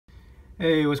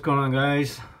Hey, what's going on,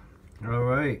 guys? All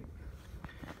right.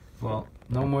 Well,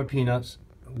 no more peanuts.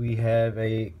 We have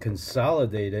a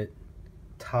consolidated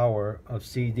tower of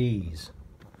CDs.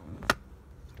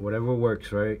 Whatever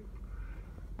works, right?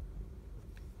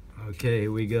 Okay,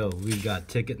 here we go. We got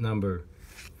ticket number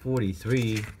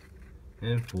 43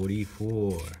 and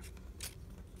 44.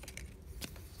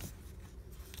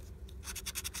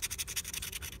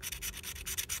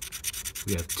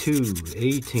 We have 2,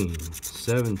 18,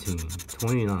 17,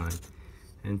 29,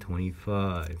 and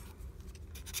 25.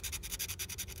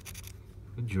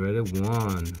 The dreaded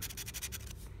 1.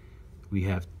 We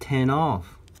have 10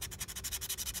 off,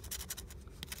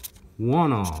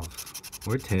 1 off,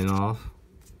 or 10 off,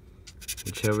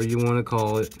 whichever you want to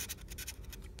call it.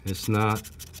 It's not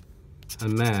a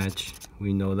match,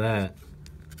 we know that.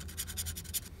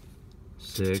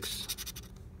 6.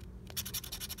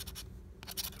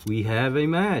 We have a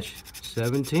match,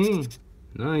 17.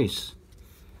 Nice.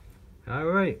 All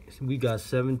right, so we got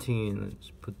 17.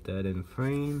 Let's put that in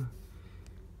frame.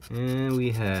 And we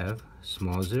have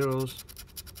small zeros,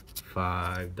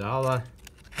 $5.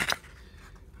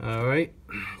 All right,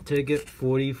 ticket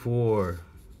 44.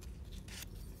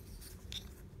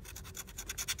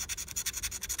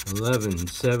 11,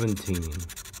 17,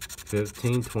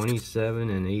 15, 27,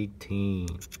 and 18.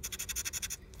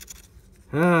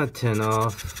 10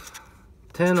 off.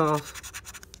 10 off.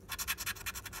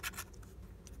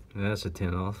 That's a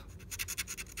 10 off.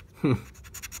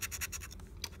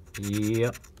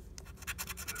 Yep.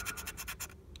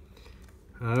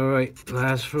 Alright,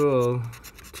 last row.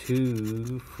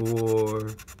 2, 4,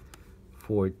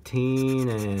 14,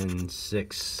 and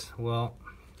 6. Well,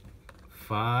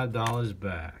 $5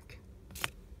 back.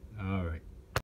 Alright.